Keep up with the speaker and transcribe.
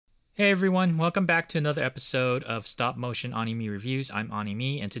Hey everyone, welcome back to another episode of Stop Motion Anime Reviews. I'm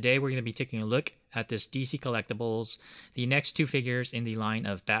Anime, and today we're going to be taking a look at this DC Collectibles, the next two figures in the line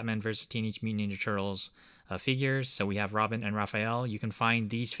of Batman vs. Teenage Mutant Ninja Turtles figures. So we have Robin and Raphael. You can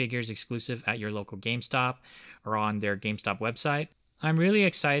find these figures exclusive at your local GameStop or on their GameStop website. I'm really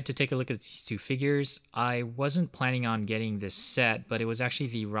excited to take a look at these two figures. I wasn't planning on getting this set, but it was actually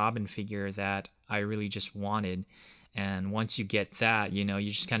the Robin figure that I really just wanted. And once you get that, you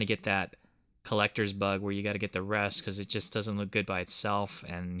just kind of get that collector's bug where you got to get the rest because it just doesn't look good by itself.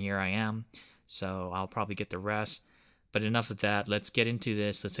 And here I am. So I'll probably get the rest. But enough of that. Let's get into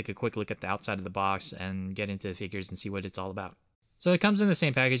this. Let's take a quick look at the outside of the box and get into the figures and see what it's all about. So it comes in the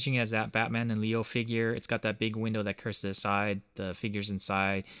same packaging as that Batman and Leo figure. It's got that big window that curves to the side, the figures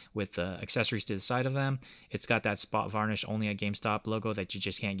inside with the accessories to the side of them. It's got that spot varnish only at GameStop logo that you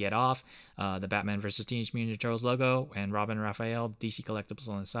just can't get off. The Batman vs. Teenage Mutant Ninja Turtles logo and Robin and Raphael DC Collectibles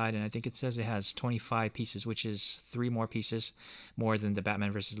on the side. And I think it says it has 25 pieces, which is 3 more pieces more than the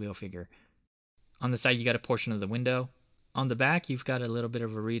Batman vs. Leo figure. On the side, you got a portion of the window. On the back, you've got a little bit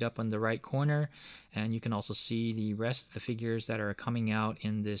of a read up on the right corner, and you can also see the rest of the figures that are coming out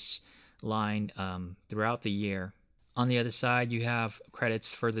in this line throughout the year. On the other side, you have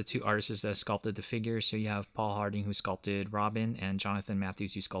credits for the two artists that sculpted the figures. So you have Paul Harding, who sculpted Robin, and Jonathan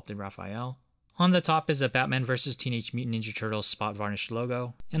Matthews, who sculpted Raphael. On the top is a Batman vs. Teenage Mutant Ninja Turtles spot varnish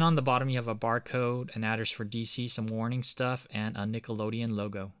logo. And on the bottom, you have a barcode, an address for DC, some warning stuff, and a Nickelodeon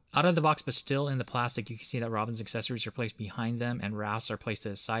logo. Out of the box, but still in the plastic, you can see that Robin's accessories are placed behind them and Ralph's are placed to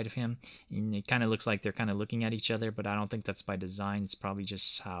the side of him. And it kind of looks like they're kind of looking at each other, but I don't think that's by design. It's probably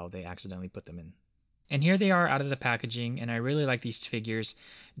just how they accidentally put them in. And here they are out of the packaging, and I really like these figures.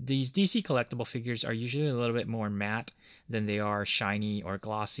 These DC collectible figures are usually a little bit more matte than they are shiny or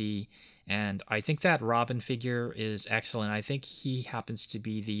glossy. And I think that Robin figure is excellent. I think he happens to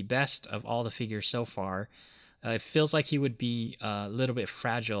be the best of all the figures so far. It feels like he would be a little bit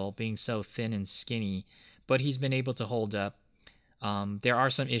fragile, being so thin and skinny, but he's been able to hold up. There are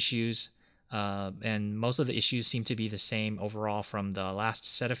some issues, and most of the issues seem to be the same overall from the last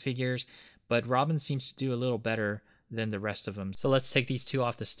set of figures, but Robin seems to do a little better than the rest of them. So let's take these two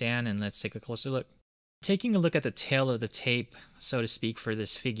off the stand and let's take a closer look. Taking a look at the tail of the tape, so to speak, for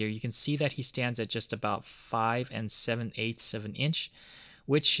this figure, you can see that he stands at just about 5 7/8 of an inch,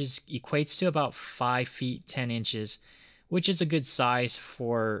 which equates to about 5 feet 10 inches, which is a good size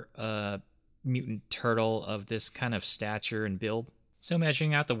for a mutant turtle of this kind of stature and build. So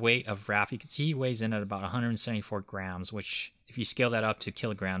measuring out the weight of Raph, you can see he weighs in at about 174 grams, which if you scale that up to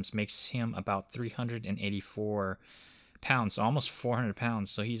kilograms, makes him about 384 pounds, so almost 400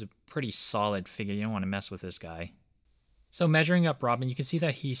 pounds. So he's a pretty solid figure. You don't want to mess with this guy. So measuring up Robin, you can see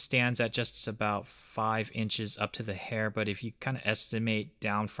that he stands at just about 5 inches up to the hair, but if you kind of estimate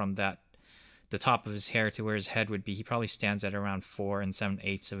down from the top of his hair to where his head would be, he probably stands at around 4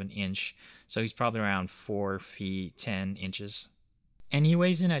 7/8 of an inch. So he's probably around 4 feet 10 inches. And he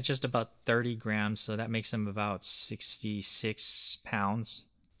weighs in at just about 30 grams, so that makes him about 66 pounds.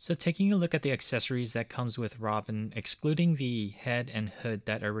 So taking a look at the accessories that comes with Robin, excluding the head and hood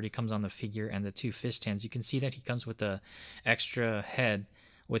that already comes on the figure and the 2 fist hands, you can see that he comes with the extra head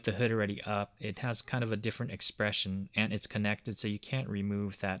with the hood already up. It has kind of a different expression and it's connected, so you can't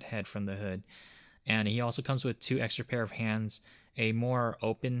remove that head from the hood. And he also comes with 2 extra pair of hands, a more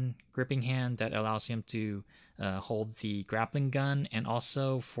open gripping hand that allows him to hold the grappling gun, and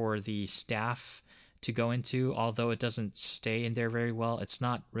also for the staff to go into. Although it doesn't stay in there very well, it's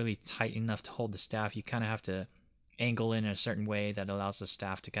not really tight enough to hold the staff. You kind of have to angle in a certain way that allows the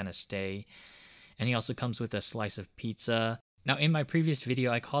staff to kind of stay. And he also comes with a slice of pizza. Now in my previous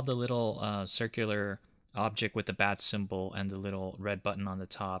video, I called the little circular object with the bat symbol and the little red button on the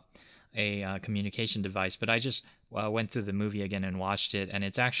top a communication device, but I just went through the movie again and watched it, and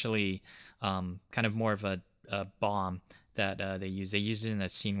it's actually kind of more of a bomb that they use. They use it in that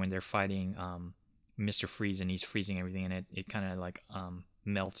scene when they're fighting Mr. Freeze and he's freezing everything, and it kind of like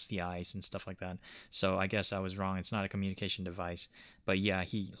melts the ice and stuff like that. So I guess I was wrong. It's not a communication device, but yeah,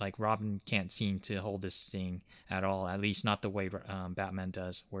 Robin can't seem to hold this thing at all, at least not the way Batman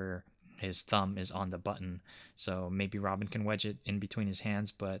does, where his thumb is on the button. So maybe Robin can wedge it in between his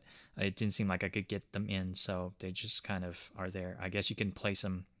hands, but it didn't seem like I could get them in, so they just kind of are there. I guess you can place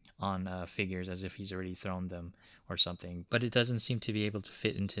them on figures as if he's already thrown them or something, but it doesn't seem to be able to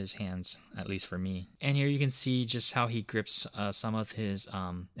fit into his hands, at least for me. And here you can see just how he grips some of his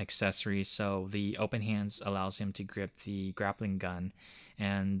accessories. So the open hands allows him to grip the grappling gun,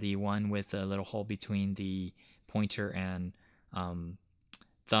 and the one with a little hole between the pointer and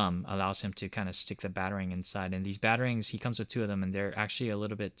thumb allows him to kind of stick the batarang inside. And these batarangs, he comes with 2 of them, and they're actually a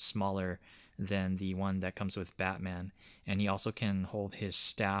little bit smaller than the one that comes with Batman. And he also can hold his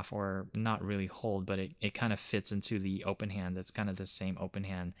staff, or not really hold, but it kind of fits into the open hand. That's kind of the same open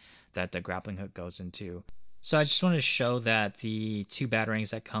hand that the grappling hook goes into. So I just wanted to show that the 2 batarangs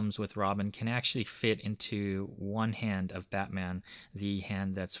that comes with Robin can actually fit into one hand of Batman, the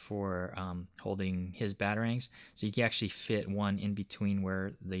hand that's for holding his batarangs. So you can actually fit one in between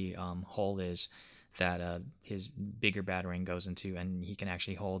where the hole is that his bigger batarang goes into, and he can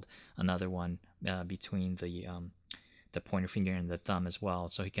actually hold another one between the pointer finger and the thumb as well.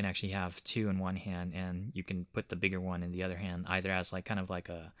 So he can actually have 2 in one hand, and you can put the bigger one in the other hand, either as like kind of like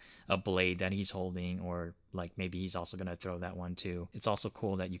a blade that he's holding, or like maybe he's also going to throw that one too. It's also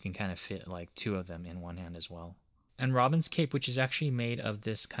cool that you can kind of fit like 2 of them in one hand as well. And Robin's cape, which is actually made of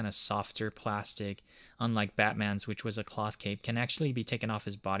this kind of softer plastic, unlike Batman's, which was a cloth cape, can actually be taken off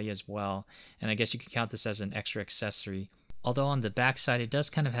his body as well. And I guess you could count this as an extra accessory. Although on the back side, it does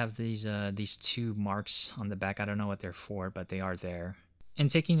kind of have these 2 marks on the back. I don't know what they're for, but they are there. And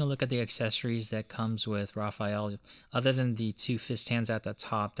taking a look at the accessories that comes with Ralphael, other than the 2 fist hands at the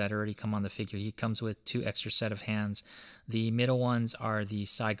top that already come on the figure, he comes with 2 extra set of hands. The middle ones are the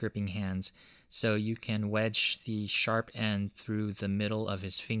side gripping hands. So you can wedge the sharp end through the middle of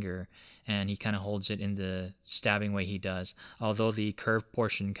his finger, and he kind of holds it in the stabbing way he does. Although the curved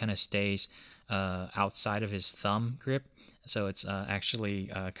portion kind of stays outside of his thumb grip, so it's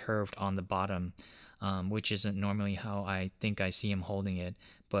actually curved on the bottom, which isn't normally how I think I see him holding it,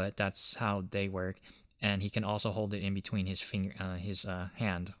 but that's how they work. And he can also hold it in between his finger, his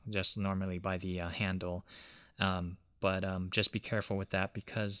hand, just normally by the handle. But just be careful with that,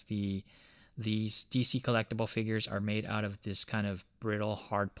 because these DC collectible figures are made out of this kind of brittle,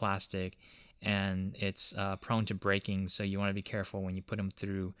 hard plastic, and it's prone to breaking. So you want to be careful when you put them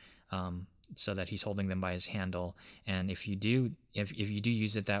through, so that he's holding them by his handle. And if you do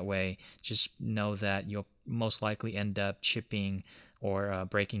use it that way, just know that you'll most likely end up chipping or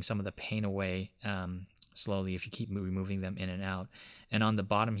breaking some of the paint away slowly if you keep removing them in and out. And on the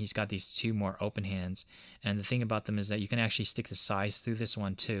bottom, he's got these 2 more open hands, and the thing about them is that you can actually stick the size through this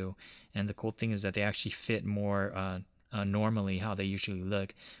one too. And the cool thing is that they actually fit more normally how they usually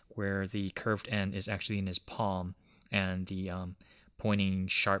look, where the curved end is actually in his palm, and the pointing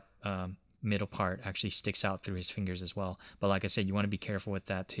sharp middle part actually sticks out through his fingers as well. But like I said, you want to be careful with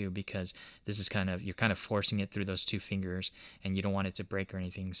that too, because this is you're kind of forcing it through those 2 fingers, and you don't want it to break or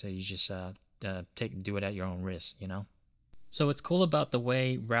anything. So you just do it at your own risk, you know. So what's cool about the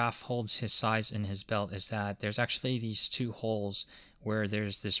way Raph holds his size in his belt is that there's actually these 2 holes where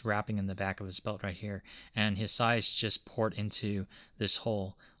there's this wrapping in the back of his belt right here, and his size just poured into this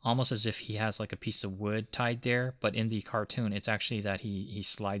hole, almost as if he has like a piece of wood tied there. But in the cartoon, it's actually that he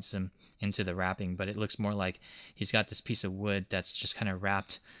slides them into the wrapping, but it looks more like he's got this piece of wood that's just kind of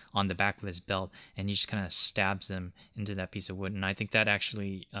wrapped on the back of his belt, and he just kind of stabs them into that piece of wood. And I think that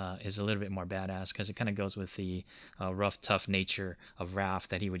actually is a little bit more badass, because it kind of goes with the rough, tough nature of Raph,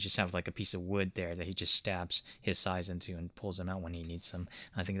 that he would just have like a piece of wood there that he just stabs his size into and pulls them out when he needs them.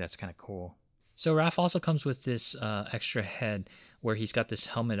 I think that's kind of cool. So Raph also comes with this extra head where he's got this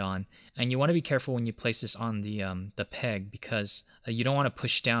helmet on, and you want to be careful when you place this on the peg, because you don't want to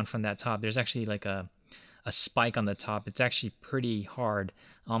push down from that top. There's actually like a spike on the top. It's actually pretty hard,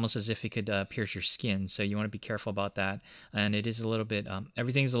 almost as if it could pierce your skin. So you want to be careful about that. And it is a little bit,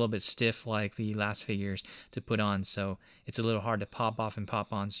 everything's a little bit stiff like the last figures to put on. So it's a little hard to pop off and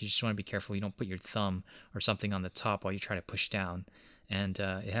pop on. So you just want to be careful you don't put your thumb or something on the top while you try to push down. And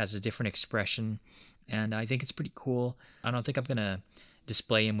it has a different expression, and I think it's pretty cool. I don't think I'm going to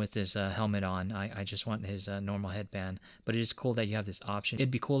display him with his helmet on. I just want his normal headband, but it is cool that you have this option.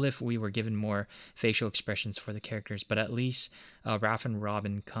 It'd be cool if we were given more facial expressions for the characters, but at least Ralph and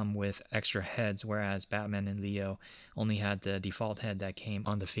Robin come with extra heads, whereas Batman and Leo only had the default head that came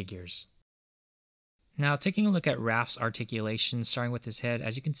on the figures. Now, taking a look at Raph's articulation, starting with his head,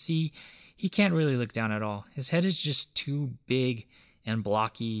 as you can see, he can't really look down at all. His head is just too big and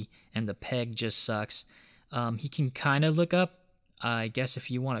blocky, and the peg just sucks. He can kind of look up, I guess,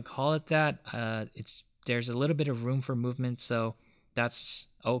 if you want to call it that. There's a little bit of room for movement, so that's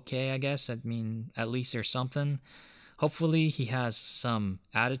okay, I guess. I mean, at least there's something. Hopefully he has some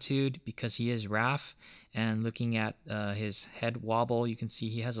attitude, because he is Raph, and looking at his head wobble, you can see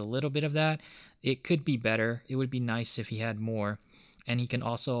he has a little bit of that. It could be better. It would be nice if he had more. And he can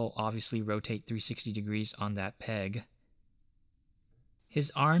also obviously rotate 360 degrees on that peg. His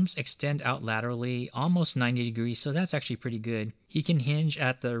arms extend out laterally almost 90 degrees, so that's actually pretty good. He can hinge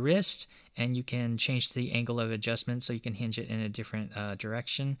at the wrist, and you can change the angle of adjustment so you can hinge it in a different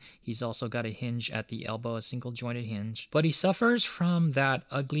direction. He's also got a hinge at the elbow, a single jointed hinge. But he suffers from that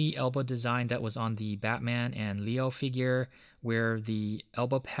ugly elbow design that was on the Batman and Leo figure, where the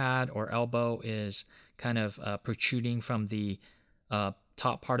elbow pad or elbow is kind of protruding from the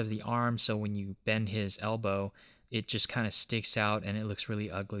top part of the arm, so when you bend his elbow, it just kind of sticks out and it looks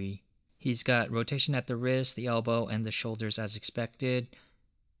really ugly. He's got rotation at the wrist, the elbow, and the shoulders as expected.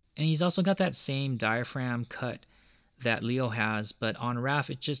 And he's also got that same diaphragm cut that Leo has, but on Raph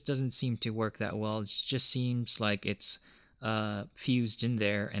it just doesn't seem to work that well. It just seems like it's fused in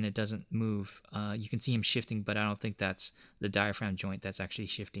there and it doesn't move. You can see him shifting, but I don't think that's the diaphragm joint that's actually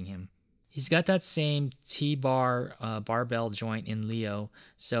shifting him. He's got that same T-bar barbell joint in Leo,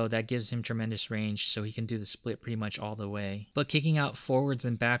 so that gives him tremendous range, so he can do the split pretty much all the way. But kicking out forwards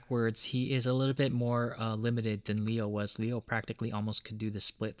and backwards, he is a little bit more limited than Leo was. Leo practically almost could do the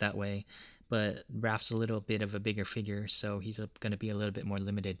split that way, but Raph's a little bit of a bigger figure, so he's going to be a little bit more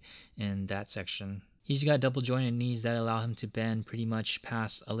limited in that section. He's got double jointed knees that allow him to bend pretty much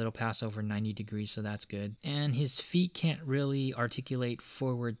a little past over 90 degrees, so that's good. And his feet can't really articulate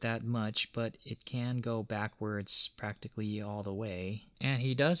forward that much, but it can go backwards practically all the way. And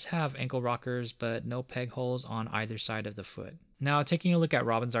he does have ankle rockers, but no peg holes on either side of the foot. Now, taking a look at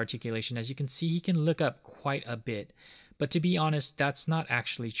Robin's articulation, as you can see, he can look up quite a bit. But to be honest, that's not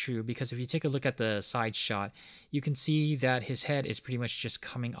actually true, because if you take a look at the side shot, you can see that his head is pretty much just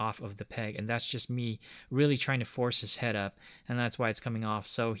coming off of the peg, and that's just me really trying to force his head up, and that's why it's coming off.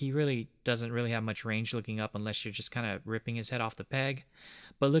 So he really doesn't really have much range looking up unless you're just kind of ripping his head off the peg.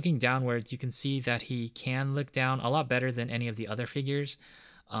 But looking downwards, you can see that he can look down a lot better than any of the other figures,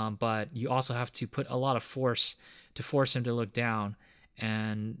 but you also have to put a lot of force to force him to look down.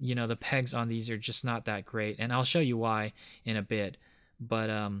 And you know, the pegs on these are just not that great, and I'll show you why in a bit. But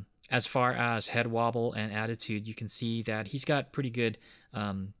as far as head wobble and attitude, you can see that he's got pretty good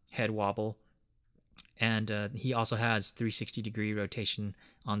head wobble, and he also has 360-degree rotation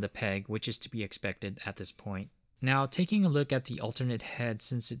on the peg, which is to be expected at this point. Now, taking a look at the alternate head,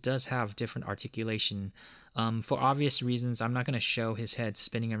 since it does have different articulation, for obvious reasons, I'm not going to show his head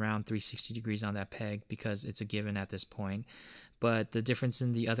spinning around 360 degrees on that peg because it's a given at this point. But the difference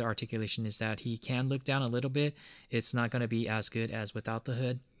in the other articulation is that he can look down a little bit. It's not going to be as good as without the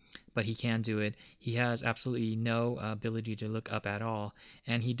hood, but he can do it. He has absolutely no ability to look up at all,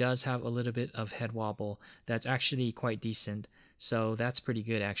 and he does have a little bit of head wobble that's actually quite decent, so that's pretty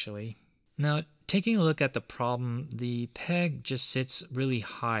good actually. Now, taking a look at the problem, the peg just sits really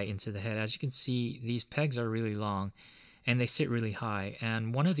high into the head. As you can see, these pegs are really long and they sit really high,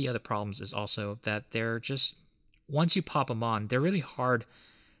 and one of the other problems is also that they're just, once you pop them on, they're really hard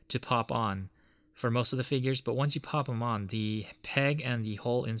to pop on for most of the figures, but once you pop them on, the peg and the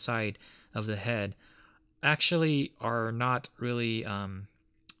hole inside of the head actually are not really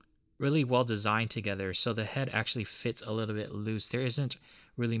really well designed together, so the head actually fits a little bit loose. There isn't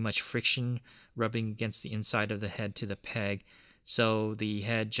really much friction rubbing against the inside of the head to the peg, so the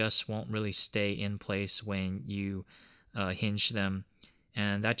head just won't really stay in place when you hinge them.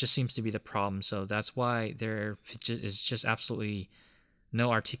 And that just seems to be the problem, so that's why there is just absolutely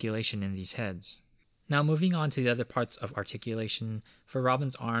no articulation in these heads. Now, moving on to the other parts of articulation, for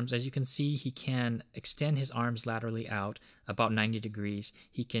Robin's arms, as you can see, he can extend his arms laterally out about 90 degrees.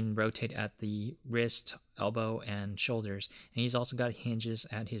 He can rotate at the wrist, elbow, and shoulders, and he's also got hinges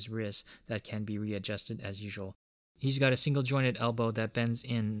at his wrists that can be readjusted as usual. He's got a single jointed elbow that bends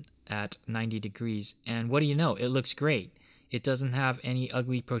in at 90 degrees, and what do you know, it looks great. It doesn't have any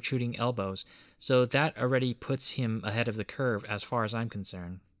ugly protruding elbows, so that already puts him ahead of the curve as far as I'm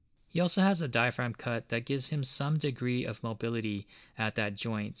concerned. He also has a diaphragm cut that gives him some degree of mobility at that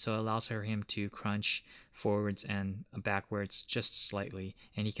joint, so it allows for him to crunch forwards and backwards just slightly,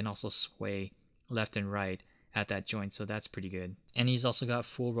 and he can also sway left and right at that joint, so that's pretty good. And he's also got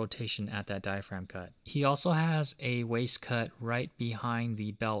full rotation at that diaphragm cut. He also has a waist cut right behind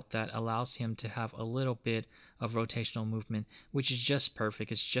the belt that allows him to have a little bit of rotational movement, which is just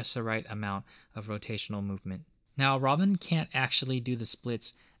perfect. It's just the right amount of rotational movement. Now, Robin can't actually do the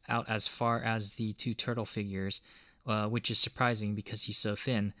splits out as far as the two turtle figures, which is surprising because he's so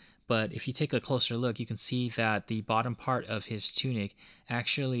thin. But if you take a closer look, you can see that the bottom part of his tunic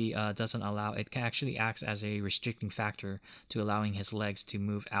actually doesn't allow, it actually acts as a restricting factor to allowing his legs to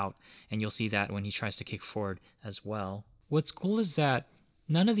move out. And you'll see that when he tries to kick forward as well. What's cool is that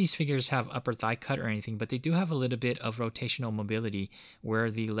None of these figures have upper thigh cut or anything, but they do have a little bit of rotational mobility where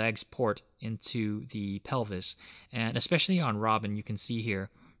the legs port into the pelvis. And especially on Robin, you can see here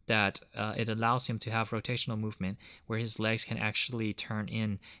that it allows him to have rotational movement where his legs can actually turn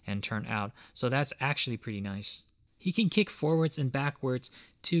in and turn out. So that's actually pretty nice. He can kick forwards and backwards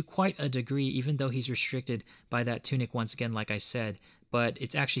to quite a degree, even though he's restricted by that tunic once again, like I said, but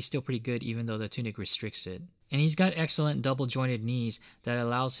it's actually still pretty good even though the tunic restricts it. And he's got excellent double jointed knees that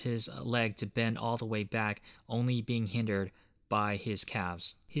allows his leg to bend all the way back, only being hindered by his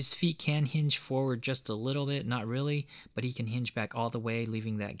calves. His feet can hinge forward just a little bit, not really, but he can hinge back all the way,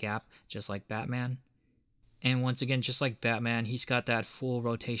 leaving that gap just like Batman. And once again, just like Batman, he's got that full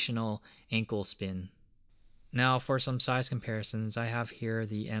rotational ankle spin. Now for some size comparisons, I have here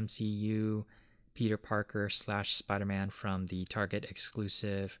the MCU Peter Parker / Spider-Man from the Target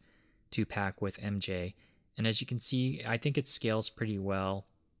exclusive 2-pack with MJ. And as you can see, I think it scales pretty well.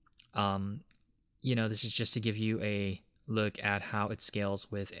 This is just to give you a look at how it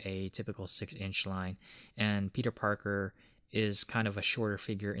scales with a typical 6-inch line. And Peter Parker is kind of a shorter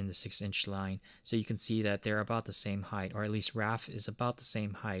figure in the 6-inch line. So you can see that they're about the same height, or at least Raph is about the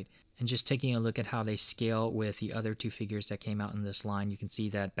same height. And just taking a look at how they scale with the other two figures that came out in this line, you can see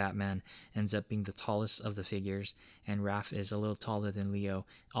that Batman ends up being the tallest of the figures, and Raph is a little taller than Leo,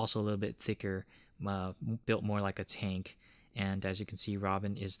 also a little bit thicker, built more like a tank. And as you can see,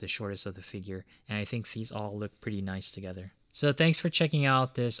 Robin is the shortest of the figure, and I think these all look pretty nice together. So thanks for checking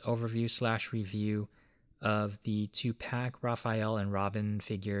out this overview / review of the 2-pack Ralphael and Robin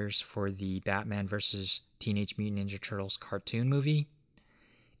figures for the Batman vs. Teenage Mutant Ninja Turtles cartoon movie.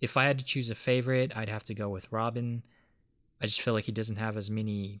 If I had to choose a favorite, I'd have to go with Robin. I just feel like he doesn't have as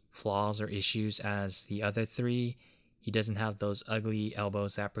many flaws or issues as the other three. He doesn't have those ugly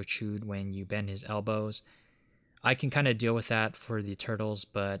elbows that protrude when you bend his elbows. I can kind of deal with that for the Turtles,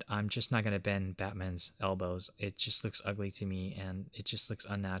 but I'm just not going to bend Batman's elbows. It just looks ugly to me, and it just looks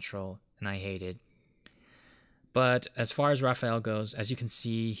unnatural, and I hate it. But as far as Raphael goes, as you can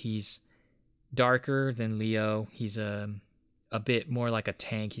see, he's darker than Leo. He's a bit more like a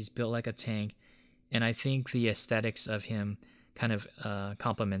tank. He's built like a tank, and I think the aesthetics of him kind of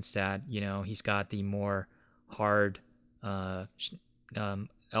complements that. He's got the more hard elbow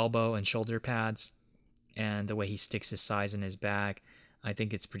and shoulder pads, and the way he sticks his size in his back, I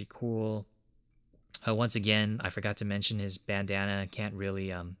think it's pretty cool. Once again, I forgot to mention his bandana can't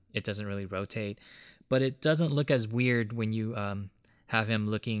really, it doesn't really rotate, but it doesn't look as weird when you have him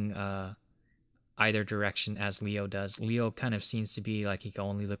looking either direction as Leo does. Leo kind of seems to be like he can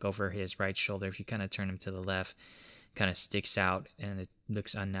only look over his right shoulder. If you kind of turn him to the left, kind of sticks out and it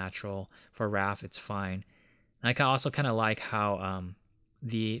looks unnatural. For Raph, it's fine. And I also kind of like how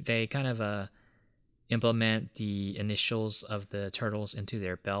they kind of implement the initials of the turtles into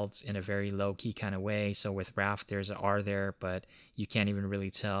their belts in a very low-key kind of way. So with Raph, there's an R there, but you can't even really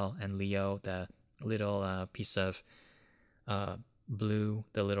tell. And Leo, the little piece of blue,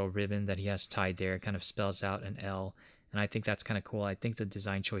 the little ribbon that he has tied there, kind of spells out an L. And I think that's kind of cool. I think the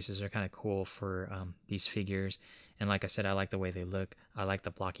design choices are kind of cool for these figures. And like I said, I like the way they look. I like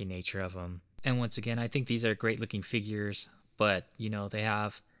the blocky nature of them. And once again, I think these are great looking figures, but they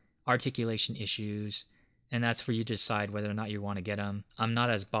have articulation issues, and that's for you to decide whether or not you want to get them. I'm not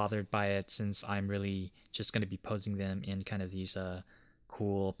as bothered by it since I'm really just going to be posing them in kind of these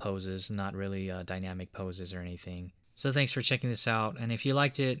cool poses, not really dynamic poses or anything. So thanks for checking this out, and if you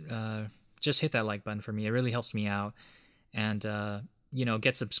liked it, just hit that like button for me. It really helps me out, and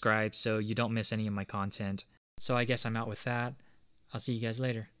get subscribed so you don't miss any of my content. So I guess I'm out with that. I'll see you guys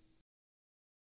later.